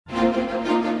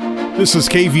This is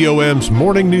KVOM's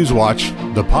Morning News Watch,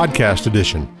 the podcast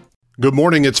edition. Good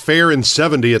morning, it's Fair and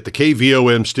 70 at the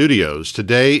KVOM studios.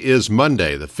 Today is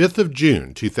Monday, the 5th of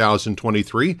June,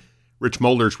 2023. Rich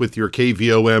Molders with your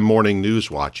KVOM Morning News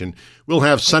Watch. And we'll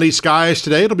have sunny skies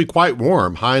today. It'll be quite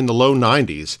warm, high in the low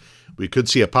 90s. We could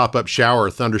see a pop-up shower or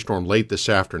thunderstorm late this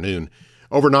afternoon.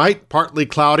 Overnight, partly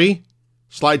cloudy,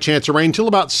 slight chance of rain till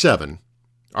about 7.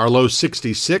 Our low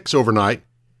 66 overnight.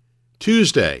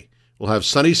 Tuesday, we'll have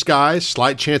sunny skies,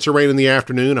 slight chance of rain in the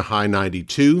afternoon, a high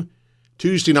 92.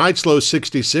 Tuesday night's low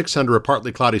 66 under a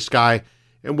partly cloudy sky.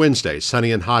 And Wednesday,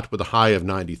 sunny and hot with a high of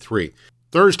 93.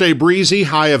 Thursday, breezy,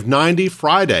 high of 90.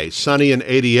 Friday, sunny and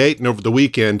 88. And over the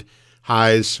weekend,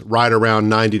 highs right around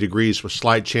 90 degrees with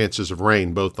slight chances of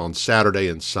rain both on Saturday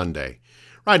and Sunday.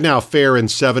 Right now, Fair and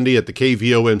 70 at the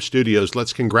KVOM studios.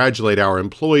 Let's congratulate our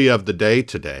employee of the day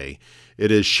today.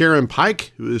 It is Sharon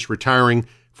Pike, who is retiring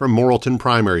from Morrilton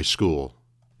Primary School.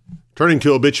 Turning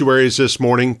to obituaries this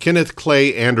morning, Kenneth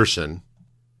Clay Anderson,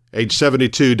 age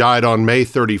 72, died on May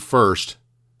 31st.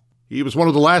 He was one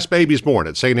of the last babies born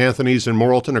at St. Anthony's in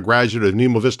Morrilton, a graduate of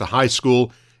Nemo Vista High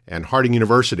School and Harding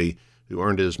University, who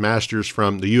earned his master's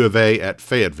from the U of A at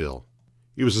Fayetteville.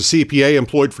 He was a CPA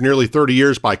employed for nearly 30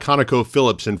 years by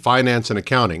ConocoPhillips in finance and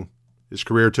accounting. His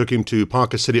career took him to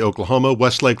Ponca City, Oklahoma,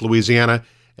 Westlake, Louisiana,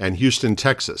 and Houston,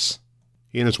 Texas.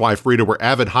 He and his wife Rita were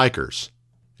avid hikers,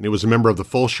 and he was a member of the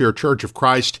Faulkner Church of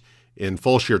Christ in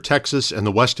Faulkner, Texas, and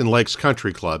the Weston Lakes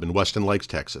Country Club in Weston Lakes,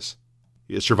 Texas.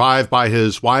 He is survived by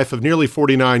his wife of nearly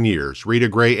 49 years, Rita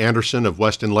Gray Anderson of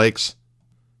Weston Lakes,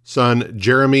 son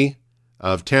Jeremy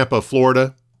of Tampa,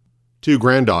 Florida, 2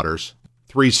 granddaughters,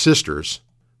 3 sisters,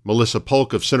 Melissa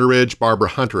Polk of Center Ridge, Barbara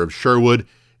Hunter of Sherwood,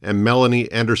 and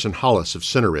Melanie Anderson Hollis of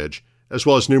Center Ridge, as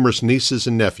well as numerous nieces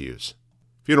and nephews.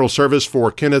 Funeral service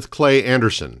for Kenneth Clay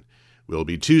Anderson will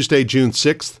be Tuesday, June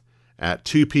 6th at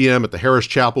 2 p.m. at the Harris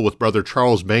Chapel with Brother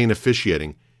Charles Bain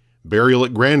officiating, burial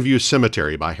at Grandview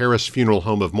Cemetery by Harris Funeral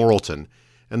Home of Morrilton,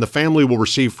 and the family will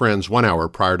receive friends 1 hour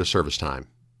prior to service time.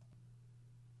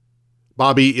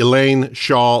 Bobby Elaine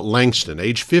Shaw Langston,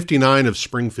 age 59 of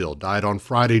Springfield, died on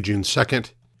Friday, June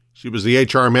 2nd. She was the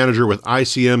HR manager with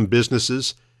ICM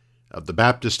Businesses of the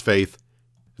Baptist Faith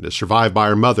and is survived by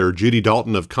her mother, Judy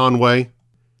Dalton of Conway,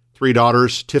 3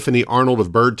 daughters, Tiffany Arnold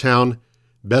of Birdtown,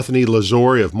 Bethany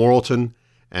Lazori of Morrilton,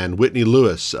 and Whitney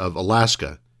Lewis of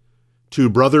Alaska,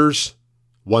 2 brothers,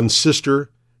 1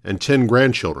 sister, and 10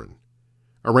 grandchildren.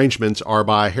 Arrangements are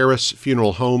by Harris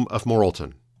Funeral Home of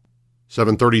Morrilton.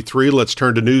 7:33, let's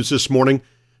turn to news this morning.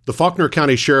 The Faulkner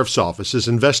County Sheriff's Office is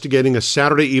investigating a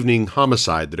Saturday evening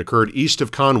homicide that occurred east of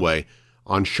Conway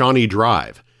on Shawnee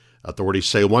Drive. Authorities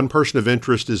say 1 person of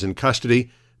interest is in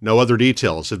custody. No other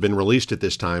details have been released at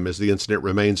this time as the incident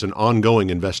remains an ongoing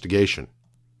investigation.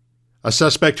 A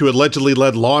suspect who allegedly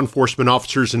led law enforcement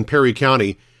officers in Perry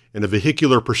County in a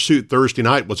vehicular pursuit Thursday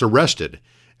night was arrested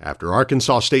after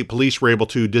Arkansas State Police were able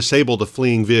to disable the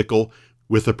fleeing vehicle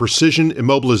with a precision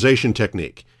immobilization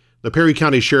technique. The Perry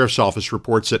County Sheriff's Office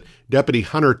reports that Deputy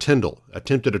Hunter Tyndall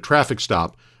attempted a traffic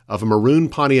stop of a maroon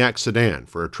Pontiac sedan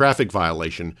for a traffic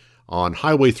violation on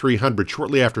Highway 300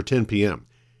 shortly after 10 p.m.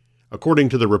 According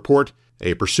to the report,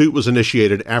 a pursuit was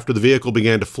initiated after the vehicle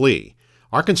began to flee.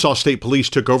 Arkansas State Police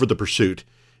took over the pursuit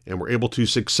and were able to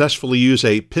successfully use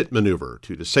a pit maneuver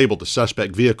to disable the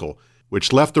suspect vehicle,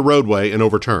 which left the roadway and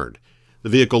overturned. The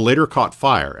vehicle later caught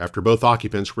fire after both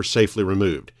occupants were safely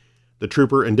removed. The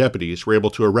trooper and deputies were able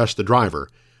to arrest the driver,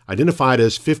 identified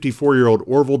as 54-year-old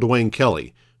Orville Dwayne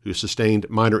Kelly, who sustained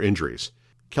minor injuries.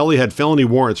 Kelly had felony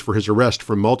warrants for his arrest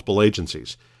from multiple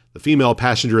agencies. The female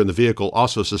passenger in the vehicle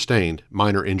also sustained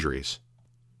minor injuries.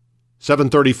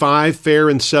 7:35, Fair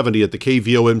and 70 at the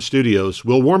KVOM studios.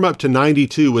 We'll warm up to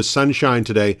 92 with sunshine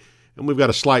today, and we've got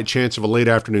a slight chance of a late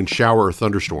afternoon shower or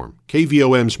thunderstorm.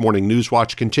 KVOM's Morning News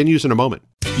Watch continues in a moment.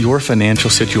 Your financial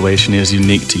situation is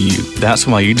unique to you. That's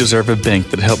why you deserve a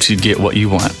bank that helps you get what you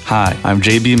want. Hi, I'm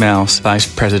JB Mouse,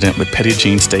 Vice President with Petit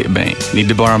Jean State Bank. Need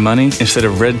to borrow money? Instead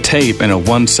of red tape and a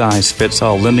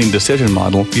one-size-fits-all lending decision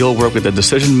model, you'll work with a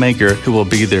decision maker who will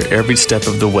be there every step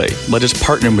of the way. Let us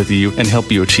partner with you and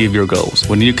help you achieve your goals.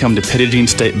 When you come to Petit Jean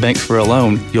State Bank for a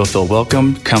loan, you'll feel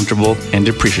welcome, comfortable, and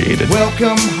appreciated.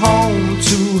 Welcome home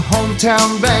to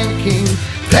hometown banking.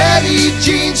 Petit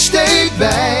Jean State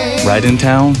Bank. Right in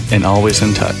town and always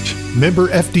in touch. Member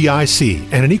FDIC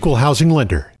and an equal housing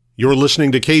lender. You're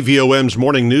listening to KVOM's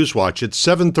Morning News Watch at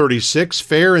 7:36,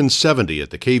 Fair and 70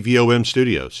 at the KVOM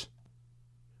studios.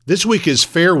 This week is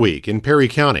Fair Week in Perry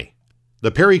County.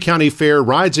 The Perry County Fair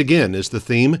rides again is the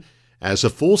theme, as a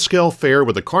full-scale fair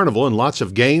with a carnival and lots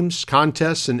of games,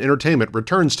 contests, and entertainment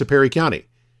returns to Perry County.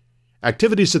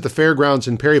 Activities at the fairgrounds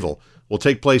in Perryville will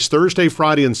take place Thursday,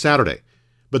 Friday, and Saturday,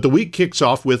 but the week kicks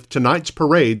off with tonight's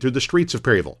parade through the streets of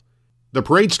Perryville. The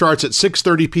parade starts at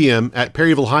 6:30 p.m. at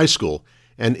Perryville High School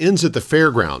and ends at the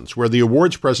fairgrounds, where the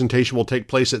awards presentation will take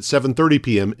place at 7:30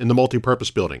 p.m. in the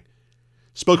multipurpose building.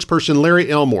 Spokesperson Larry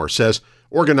Elmore says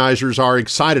organizers are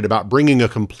excited about bringing a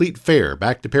complete fair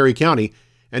back to Perry County,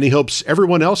 and he hopes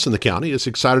everyone else in the county is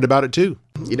excited about it too.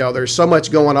 You know, there's so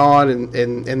much going on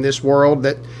in this world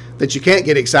that you can't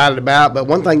get excited about, but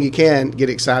one thing you can get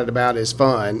excited about is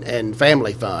fun and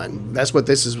family fun. That's what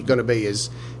this is going to be, is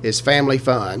family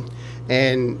fun.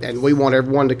 And we want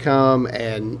everyone to come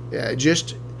and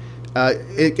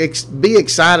be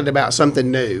excited about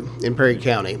something new in Perry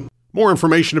County. More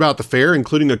information about the fair,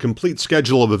 including a complete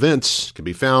schedule of events, can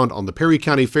be found on the Perry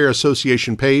County Fair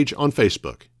Association page on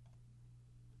Facebook.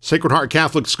 Sacred Heart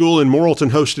Catholic School in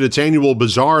Morrilton hosted its annual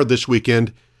bazaar this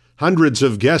weekend. Hundreds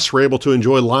of guests were able to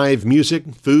enjoy live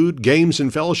music, food, games,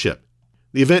 and fellowship.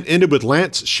 The event ended with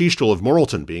Lance Schiestel of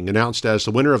Morrilton being announced as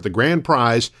the winner of the Grand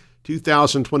Prize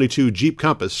 2022 Jeep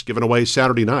Compass given away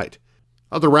Saturday night.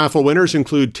 Other raffle winners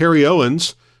include Terry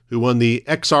Owens, who won the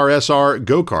XRSR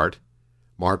Go-Kart,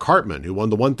 Mark Hartman, who won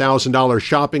the $1,000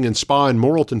 shopping and spa in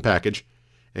Morrilton package,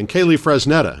 and Kaylee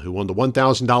Fresnetta, who won the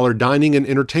 $1,000 dining and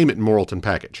entertainment in Morrilton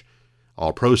package.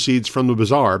 All proceeds from the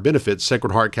bazaar benefit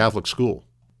Sacred Heart Catholic School.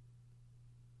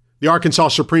 The Arkansas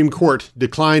Supreme Court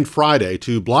declined Friday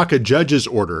to block a judge's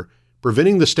order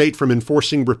preventing the state from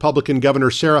enforcing Republican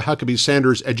Governor Sarah Huckabee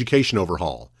Sanders' education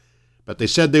overhaul, but they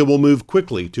said they will move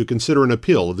quickly to consider an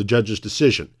appeal of the judge's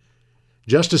decision.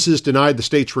 Justices denied the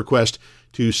state's request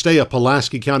to stay a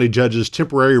Pulaski County judge's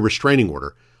temporary restraining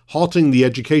order, halting the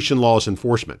education law's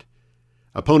enforcement.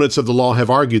 Opponents of the law have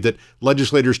argued that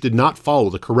legislators did not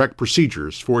follow the correct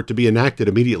procedures for it to be enacted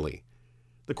immediately.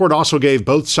 The court also gave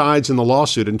both sides in the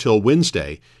lawsuit until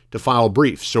Wednesday to file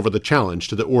briefs over the challenge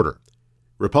to the order.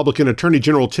 Republican Attorney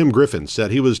General Tim Griffin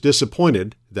said he was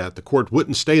disappointed that the court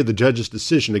wouldn't stay the judge's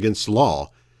decision against the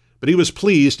law, but he was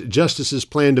pleased justices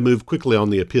planned to move quickly on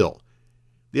the appeal.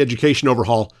 The education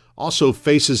overhaul also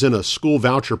faces in a school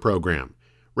voucher program,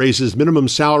 raises minimum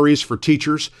salaries for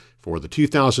teachers for the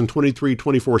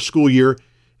 2023-24 school year,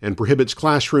 and prohibits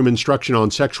classroom instruction on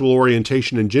sexual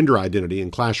orientation and gender identity in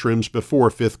classrooms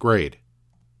before 5th grade.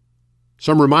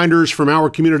 Some reminders from our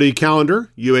community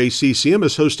calendar. UACCM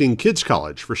is hosting Kids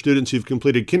College for students who've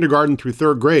completed kindergarten through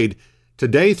 3rd grade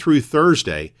today through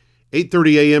Thursday,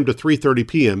 8:30 a.m. to 3:30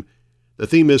 p.m. The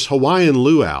theme is Hawaiian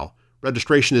Luau.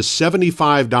 Registration is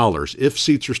 $75. If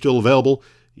seats are still available,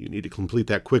 you need to complete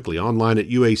that quickly online at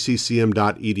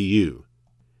uaccm.edu.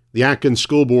 The Atkins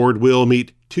School Board will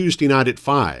meet Tuesday night at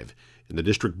 5 in the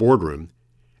district boardroom.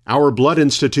 Our Blood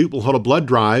Institute will hold a blood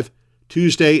drive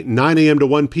Tuesday 9 a.m. to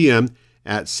 1 p.m.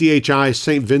 at CHI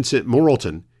St. Vincent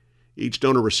Morrilton. Each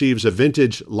donor receives a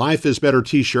vintage Life is Better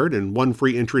t-shirt and one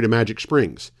free entry to Magic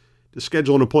Springs. To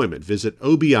schedule an appointment, visit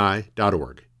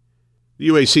obi.org. The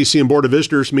UACCM Board of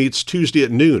Visitors meets Tuesday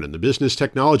at noon in the Business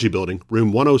Technology Building,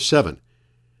 room 107.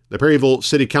 The Perryville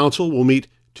City Council will meet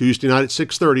Tuesday night at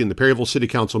 6:30 in the Perryville City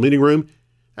Council meeting room.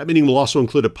 That meeting will also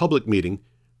include a public meeting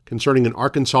concerning an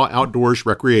Arkansas Outdoors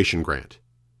Recreation Grant.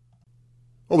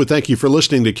 Well, we thank you for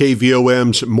listening to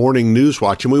KVOM's Morning News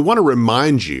Watch, and we want to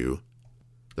remind you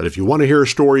that if you want to hear a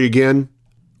story again,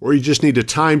 or you just need to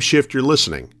time shift your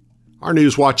listening, our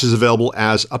News Watch is available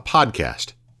as a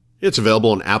podcast. It's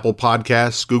available on Apple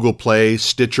Podcasts, Google Play,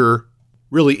 Stitcher,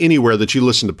 really anywhere that you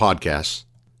listen to podcasts.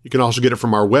 You can also get it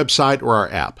from our website or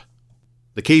our app.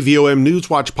 The KVOM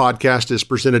Newswatch podcast is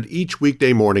presented each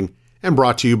weekday morning and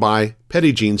brought to you by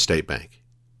Petit Jean State Bank.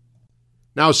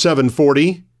 Now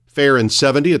 7:40, Fair and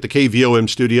 70 at the KVOM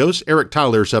studios. Eric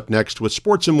Tyler's up next with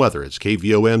sports and weather as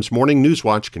KVOM's Morning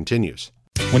Newswatch continues.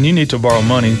 When you need to borrow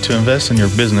money to invest in your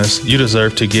business, you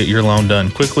deserve to get your loan done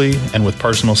quickly and with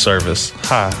personal service.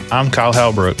 Hi, I'm Kyle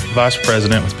Halbrook, Vice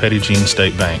President with Petit Jean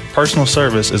State Bank. Personal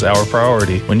service is our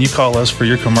priority. When you call us for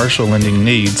your commercial lending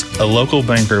needs, a local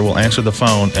banker will answer the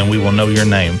phone and we will know your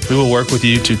name. We will work with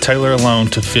you to tailor a loan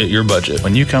to fit your budget.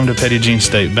 When you come to Petit Jean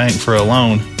State Bank for a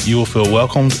loan, you will feel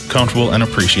welcomed, comfortable, and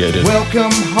appreciated.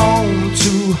 Welcome home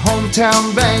to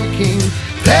hometown banking.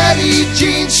 Petit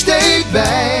Jean State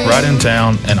Bank. Right in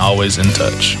town and always in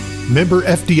touch. Member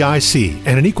FDIC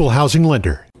and an equal housing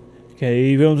lender.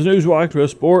 KVOM's Newswatch with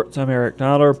sports. I'm Eric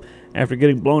Tyler. After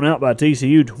getting blown out by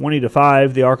TCU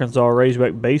 20-5, the Arkansas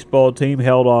Razorback baseball team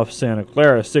held off Santa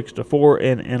Clara 6-4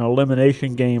 in an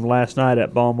elimination game last night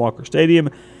at Baum-Walker Stadium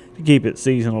to keep its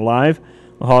season alive.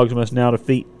 The Hogs must now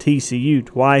defeat TCU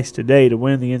twice today to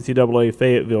win the NCAA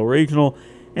Fayetteville Regional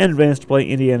and advance to play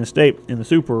Indiana State in the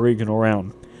Super Regional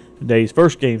round. The day's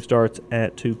first game starts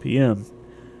at 2 p.m.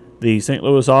 The St.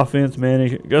 Louis offense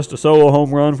managed just a solo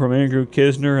home run from Andrew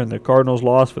Kisner, and the Cardinals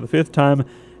lost for the fifth time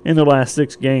in their last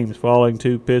 6 games, falling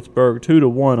to Pittsburgh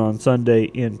 2-1 on Sunday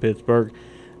in Pittsburgh.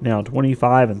 Now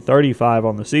 25-35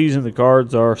 on the season. The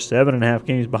Cards are 7.5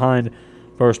 games behind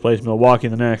first place Milwaukee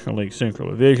in the National League Central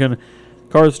Division.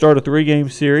 Cards start a 3-game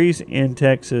series in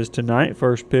Texas tonight.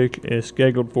 First pitch is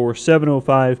scheduled for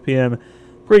 7:05 p.m.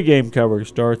 Pre-game coverage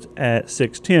starts at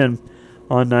 6:10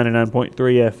 on 99.3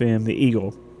 FM The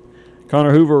Eagle.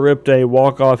 Connor Hoover ripped a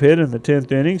walk-off hit in the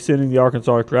 10th inning, sending the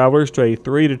Arkansas Travelers to a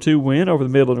 3-2 win over the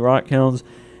Midland Rockhounds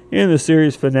in the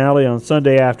series finale on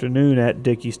Sunday afternoon at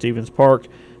Dickey-Stevens Park.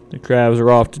 The Travs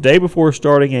are off today before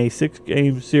starting a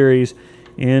 6-game series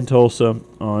in Tulsa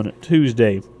on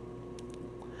Tuesday.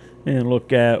 And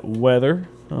look at weather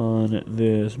on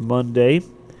this Monday.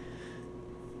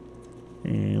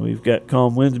 And we've got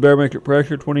calm winds, barometric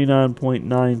pressure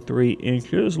 29.93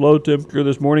 inches. Low temperature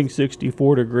this morning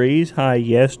 64 degrees. High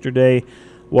yesterday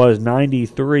was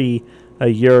 93 a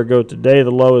year ago today.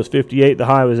 The low is 58. The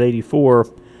high was 84.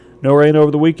 No rain over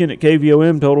the weekend at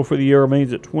KVOM. Total for the year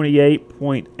remains at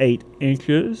 28.8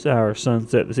 inches. Our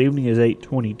sunset this evening is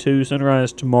 8:22.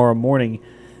 Sunrise tomorrow morning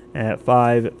at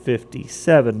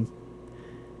 5:57.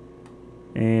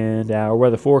 And our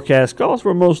weather forecast calls for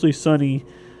a mostly sunny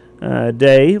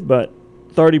day, but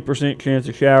 30% chance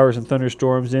of showers and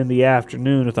thunderstorms in the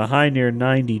afternoon with a high near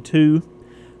 92.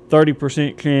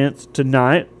 30% chance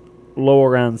tonight, low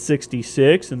around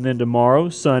 66, and then tomorrow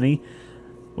sunny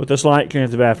with a slight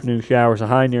chance of afternoon showers, a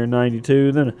high near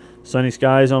 92. Then sunny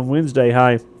skies on Wednesday,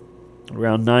 high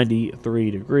around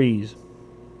 93 degrees.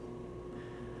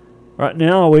 Right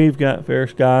now we've got fair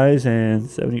skies and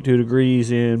 72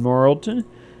 degrees in Morrilton.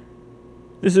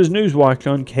 This is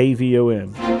NewsWatch on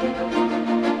KVOM.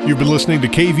 You've been listening to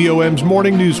KVOM's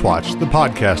Morning News Watch, the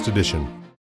podcast edition.